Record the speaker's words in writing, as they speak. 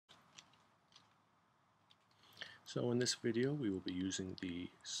So in this video we will be using the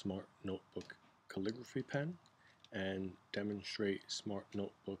Smart Notebook calligraphy pen and demonstrate Smart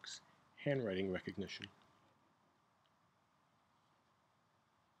Notebook's handwriting recognition.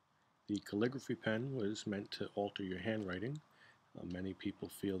 The calligraphy pen was meant to alter your handwriting. Many people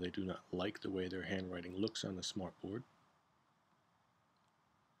feel they do not like the way their handwriting looks on the smartboard.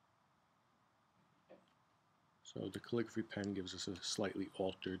 So the calligraphy pen gives us a slightly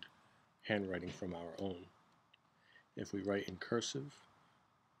altered handwriting from our own. If we write in cursive,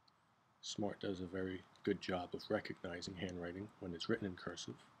 Smart does a very good job of recognizing handwriting when it's written in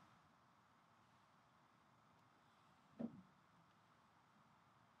cursive.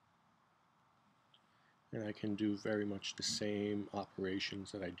 And I can do very much the same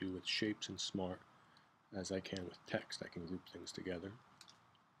operations that I do with shapes in Smart as I can with text. I can group things together.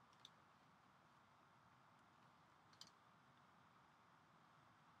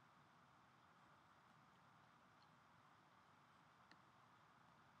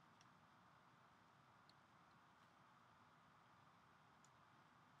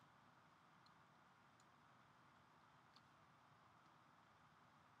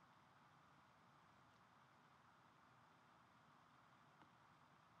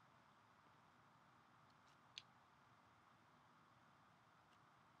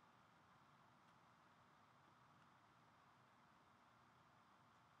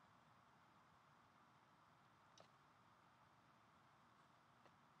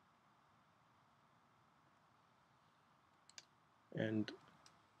 And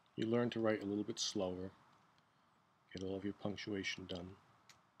you learn to write a little bit slower, get all of your punctuation done.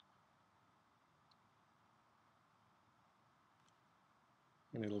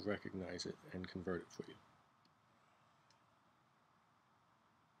 And it'll recognize it and convert it for you.